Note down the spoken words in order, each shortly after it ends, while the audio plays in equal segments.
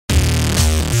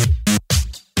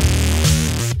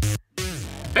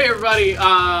everybody,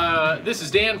 this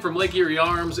is Dan from Lake Erie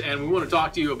Arms, and we want to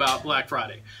talk to you about Black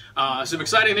Friday. Some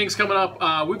exciting things coming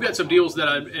up. We've got some deals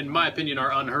that, in my opinion,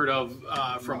 are unheard of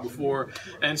from before.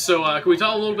 And so can we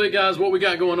talk a little bit, guys, what we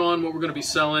got going on, what we're going to be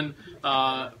selling?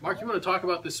 Mark, you want to talk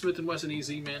about this Smith & Wesson EZ,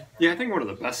 man? Yeah, I think one of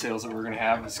the best sales that we're going to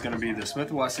have is going to be the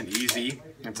Smith & Wesson EZ.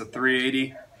 It's a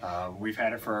 380. We've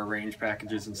had it for our range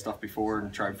packages and stuff before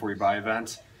and try before you buy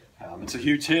events. It's a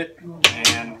huge hit,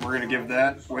 and we're going to give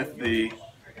that with the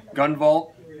gun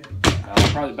vault.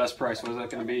 Probably the best price. What is that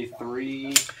going to be?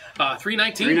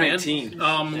 $319,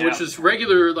 man. Yeah. Which is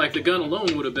regular. Like the gun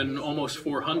alone would have been almost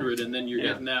 $400, and then you're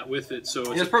getting that with it.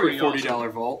 So it's probably a $40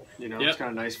 awesome vault. You know, it's kind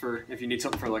of nice for if you need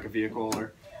something for like a vehicle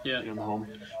or in the home.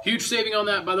 Huge saving on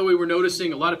that. By the way, we're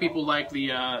noticing a lot of people like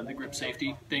the grip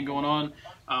safety thing going on,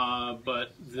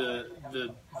 but the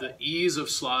ease of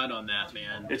slide on that,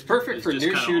 man. It's perfect for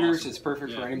new shooters. Awesome. It's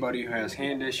perfect for anybody who has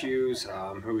hand issues,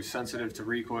 who's sensitive to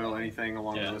recoil, anything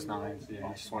along those lines. You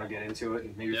know, just want to get into it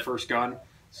and maybe first gun.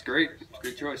 It's great. It's a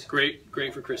great choice.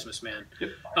 Great for Christmas, man. Yep.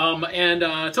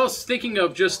 Tell us, thinking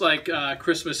of just like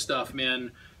Christmas stuff,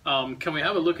 man. Can we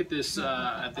have a look at this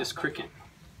cricket?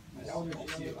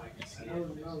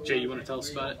 Jay, you want to tell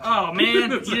us about it? Oh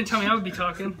man, you didn't tell me I would be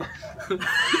talking.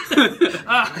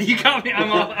 You got me. I'm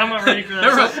not ready for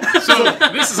that. So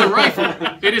this is a rifle.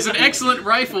 It is an excellent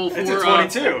rifle for. It's a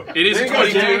 22. It is a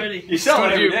 22. You sell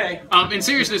it every day. In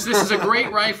seriousness, this is a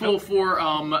great rifle for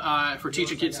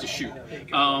teaching kids to shoot.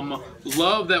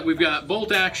 Love that we've got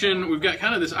bolt action. We've got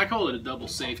kind of this. I call it a double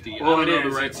safety. Well,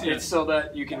 it's so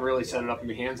that you can really set it up and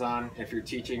be hands-on if you're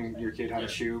teaching your kid how to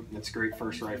shoot. It's a great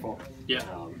first rifle. Yeah.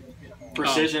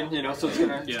 Precision, you know, so it's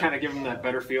gonna kind of give them that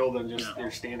better feel than just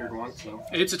their standard one. So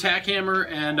it's a tack hammer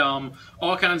and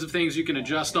all kinds of things you can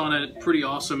adjust on it. Pretty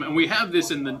awesome. And we have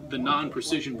this in the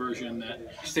non-precision version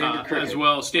that standard cricket as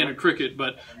well, standard cricket.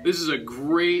 But this is a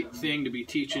great thing to be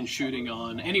teaching shooting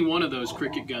on any one of those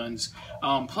cricket guns.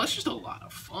 Plus, just a lot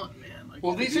of fun, man. Like,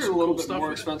 well, these are a little bit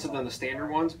more expensive than the standard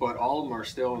ones, but all of them are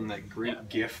still in that great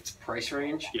gift price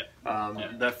range.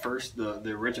 That first,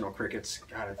 the original crickets,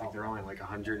 God, I think they're only like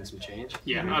 100 and some change.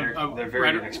 Yeah, I mean, they're very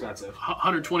inexpensive.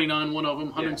 129, one of them,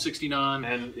 169.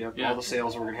 And all the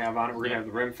sales we're gonna have on it. We're gonna have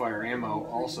the rimfire ammo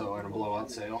also at a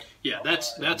blowout sale. Yeah,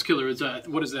 that's killer. It's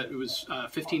what is that? It was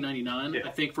 $15.99,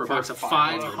 I think, for a box of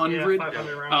 500.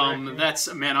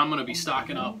 That's, man, I'm gonna be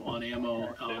stocking up on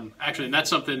ammo. Actually, and that's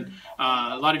something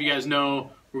a lot of you guys know.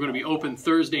 We're going to be open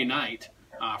Thursday night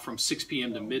from 6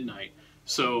 p.m. to midnight.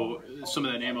 So some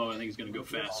of that ammo, I think, is going to go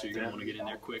fast, so you're going to want to get in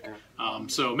there quick.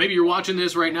 So maybe you're watching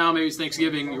this right now, maybe it's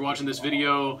Thanksgiving, you're watching this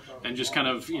video and just kind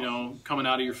of, you know, coming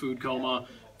out of your food coma,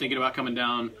 thinking about coming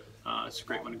down. It's a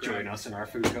great one to grab. Join us in our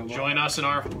food coma. Join us in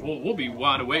our, we'll be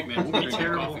wide awake, man. We'll be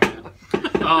drinking coffee,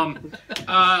 man.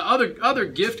 Other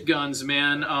gift guns,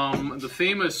 man. The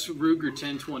famous Ruger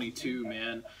 1022,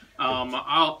 man.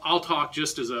 I'll talk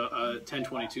just as a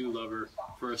 1022 lover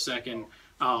for a second.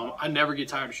 I never get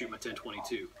tired of shooting my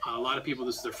 1022. A lot of people,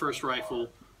 this is their first rifle.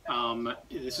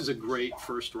 This is a great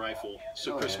first rifle.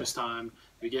 So Christmas time,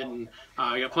 you're getting,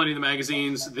 I got plenty of the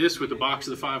magazines. This with the box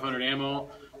of the 500 ammo.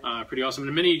 Pretty awesome.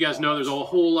 And many of you guys know there's a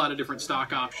whole lot of different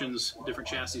stock options, different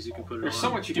chassis you can put it on. There's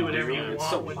so much you can do. It's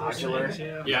so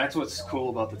modular. Yeah, that's what's cool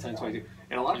about the 1022.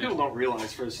 And a lot of people don't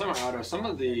realize for the semi-auto, some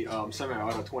of the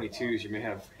semi-auto 22s, you may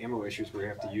have ammo issues where you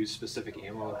have to use specific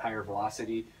ammo at higher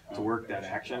velocity to work that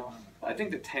action. I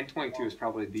think the 1022 is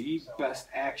probably the best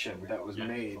action that was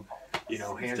made. You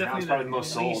know, hands down, it's probably the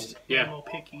most sold. Ammo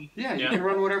picky. Yeah, you can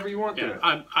run whatever you want through it.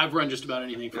 I've run just about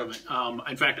anything from it.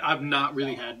 In fact, I've not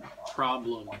really had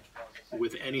problem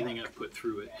with anything I've put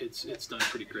through it. It's done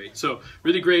pretty great. So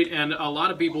really great, and a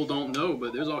lot of people don't know,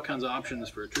 but there's all kinds of options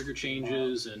for trigger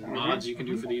changes and mods you can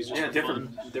do for these. Just for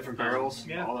different barrels.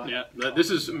 All that. Yeah,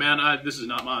 this is, man, this is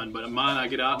not mine, but mine I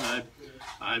get out and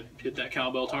I hit that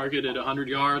cowbell target at 100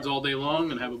 yards all day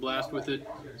long and have a blast with it.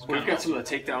 We've got some of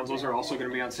the takedowns. Those are also going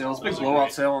to be on sale. It's a big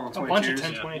blowout sale on the 22s. A bunch of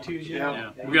 1022s,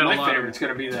 yeah. We got my a lot favorite's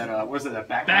going to be that, what is it, that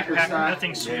backpacker stock? That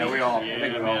thing's sweet. Yeah, I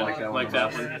think we all like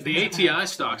that one. The ATI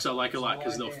stocks I like a lot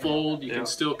because they'll fold. You can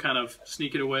still kind of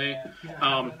sneak it away.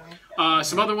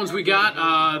 Some other ones we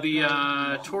got,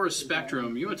 the Taurus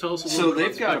Spectrum. You want to tell us a little bit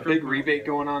about they've got a big rebate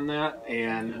going on that,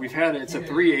 and we've had it's a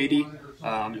 380.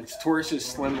 It's Taurus's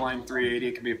Slimline 380.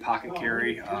 It can be a pocket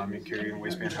carry. You can carry it in a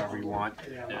waistband however you want.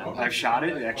 I've shot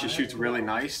it. It actually shoots really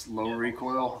nice, low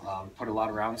recoil. Put a lot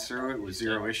of rounds through it with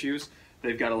zero issues.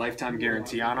 They've got a lifetime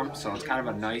guarantee on them, so it's kind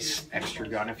of a nice extra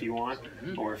gun if you want,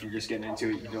 or if you're just getting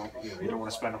into it, you don't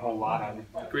want to spend a whole lot on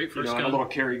Great first a gun. little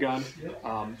carry gun.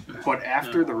 But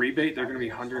after the rebate, they're going to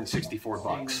be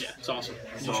 $164. Yeah, it's awesome.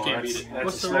 You So just can't beat it. that's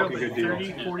What's a the real smoking bit? good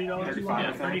deal. $30, $40?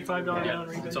 $35. $35 Yeah, down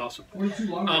rebate. it's awesome.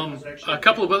 A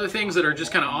couple of other things that are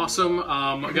just kind of awesome.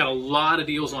 I've got a lot of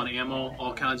deals on ammo,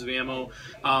 all kinds of ammo.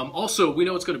 Also, we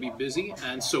know it's going to be busy,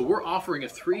 and so we're offering a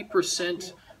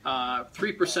 3%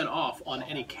 off on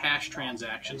any cash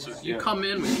transaction. So if you come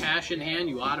in with cash in hand,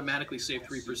 you automatically save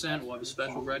 3%. We'll have a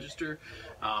special register.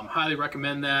 Highly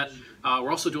recommend that. We're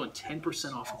also doing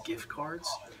 10% off gift cards.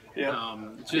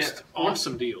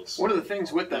 Awesome deals. One of the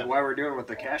things with that, why we're doing with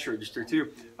the cash register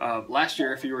too, last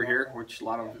year, if you were here, which a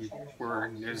lot of you were,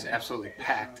 it was absolutely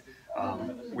packed.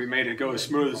 We made it go as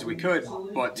smooth as we could,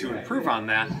 but to improve on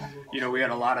that, we had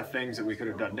a lot of things that we could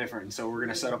have done different. So we're going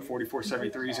to set up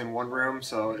 4473s in one room,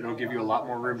 so it'll give you a lot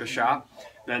more room to shop.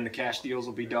 Then the cash deals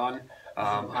will be done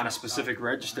on a specific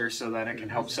register so that it can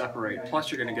help separate. Plus,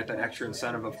 you're going to get that extra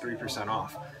incentive of 3%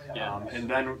 off. And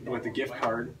then with the gift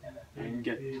card, you can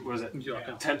get, what is it,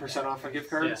 10% off on gift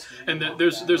cards? Yeah. And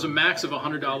there's a max of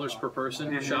 $100 per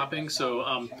person shopping.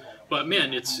 So, but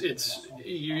man,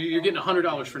 you're getting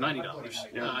 $100 for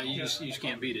 $90. You just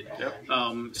can't beat it.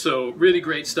 Yep. So really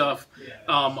great stuff.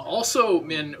 Also,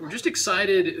 man, we're just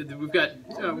excited.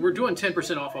 We're doing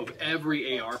 10% off of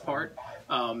every AR part.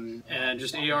 And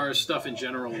just AR stuff in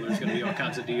general, there's going to be all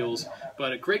kinds of deals,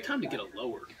 but a great time to get a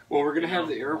lower. Well, we're going to have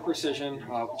the Aero Precision.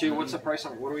 Jay, what's the price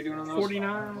on, what are we doing on those?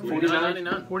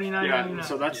 $49.99. $49.99. Yeah,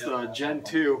 so that's the Gen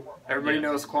 2. Everybody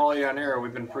knows quality on Aero.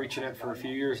 We've been preaching it for a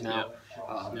few years now.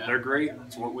 They're great.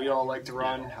 It's what we all like to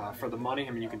run for the money.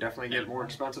 I mean, you can definitely get more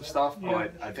expensive stuff,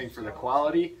 but I think for the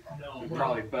quality,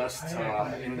 probably best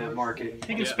in that market.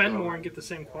 You can spend more and get the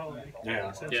same quality.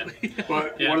 Yeah.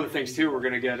 But one of the things too, we're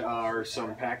going to get are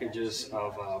some packages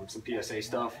of some PSA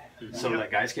stuff, so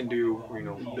that guys can do,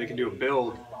 they can do a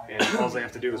build, and all they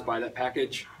have to do is buy that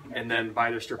package and then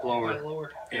buy their strip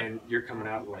lower, and you're coming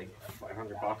out like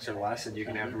 $500 or less, and you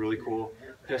can have a really cool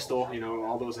pistol.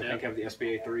 All those I think have the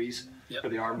SBA 3s for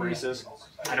the arm braces.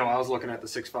 I know I was looking at the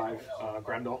 6.5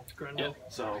 Grendel.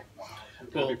 So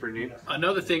that'd be pretty neat.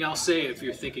 Another thing I'll say, if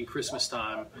you're thinking Christmas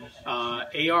time,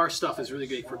 AR stuff is really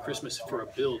great for Christmas for a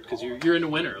build, because you're in the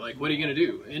winter. Like, what are you going to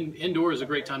do? Indoor is a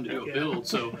great time to do a build.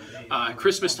 So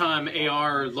Christmas time,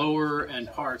 AR, lower,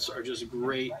 and parts are just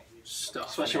great stuff.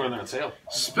 Especially when they're on sale.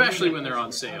 Especially when they're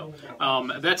on sale.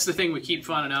 That's the thing we keep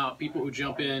finding out. People who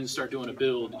jump in, start doing a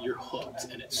build, you're hooked,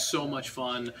 and it's so much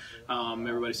fun.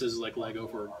 Everybody says it's like Lego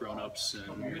for grown-ups,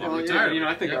 and you're never tired.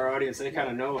 I think our audience, they kind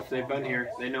of know, if they've been here,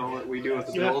 they know what we do with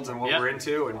the builds and what we're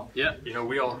into, and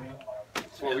we all.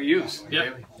 That's what we use.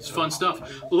 Yeah, it's fun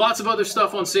stuff. Lots of other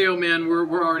stuff on sale, man.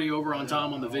 We're already over on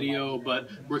Tom on the video, but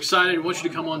we're excited. We want you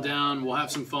to come on down. We'll have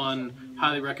some fun.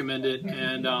 Highly recommend it.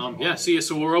 And see you.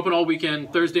 So we're open all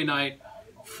weekend, Thursday night,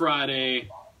 Friday,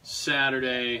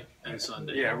 Saturday, and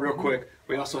Sunday. Yeah, real quick.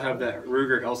 We also have that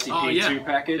Ruger LCP2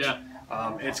 package. Yeah.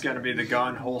 It's going to be the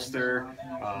gun, holster,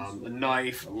 the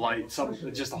knife, light,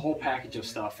 just a whole package of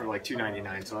stuff for like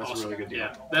 $2.99. So that's a really good deal.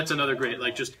 Yeah, that's another great,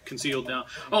 like, just concealed down.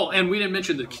 Oh, and we didn't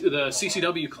mention the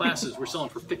CCW classes we're selling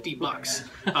for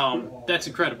 $50. That's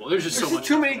incredible. There's just so much.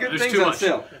 Too many good things on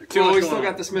sale. Well, we still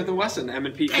got the Smith & Wesson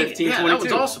M&P 1522. Yeah, that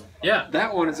one's awesome. Yeah,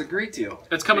 that one is a great deal.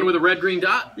 That's coming with a red-green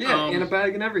dot. Yeah, in a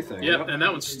bag and everything. Yeah, and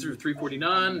that one's through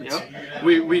 $349. Yep.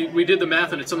 We did the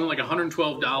math, and it's something like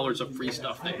 $112 of free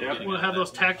stuff. We'll have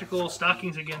those tactical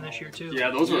stockings again this year too.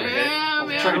 Yeah, those were a hit.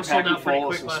 Man. Trying to pack you full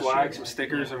of some swag, some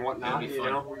stickers, and whatnot.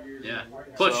 Yeah.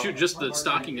 Plus, just the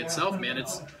stocking itself, man.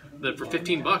 It's for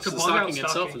 $15. The stocking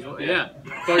itself is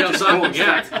bug out stocking.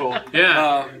 Yeah. Cool.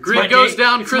 Yeah. Green goes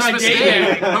down Christmas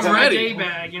Day. I'm ready. Day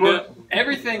bag, But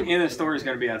everything in the store is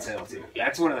going to be on sale too.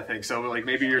 That's one of the things. So like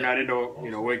maybe you're not into,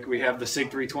 we have the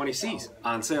SIG 320Cs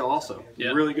on sale also. Yeah.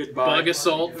 Really good buy. Bug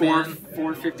assault,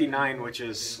 $459, which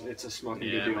is it's a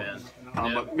smoking good deal. Man.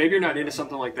 But maybe you're not into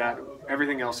something like that.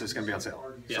 Everything else is going to be on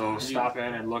sale. Yeah. So stop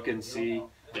in and look and see.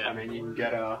 Yeah. I mean, you can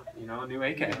get a new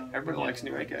AK. Everybody likes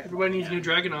new AK. Everybody needs a new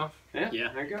Dragunov. Yeah.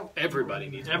 There you go. Everybody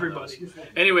needs Everybody.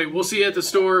 Anyway, we'll see you at the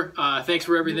store. Thanks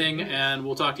for everything, and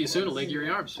we'll talk to you soon at Lake Erie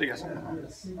Arms. See you guys.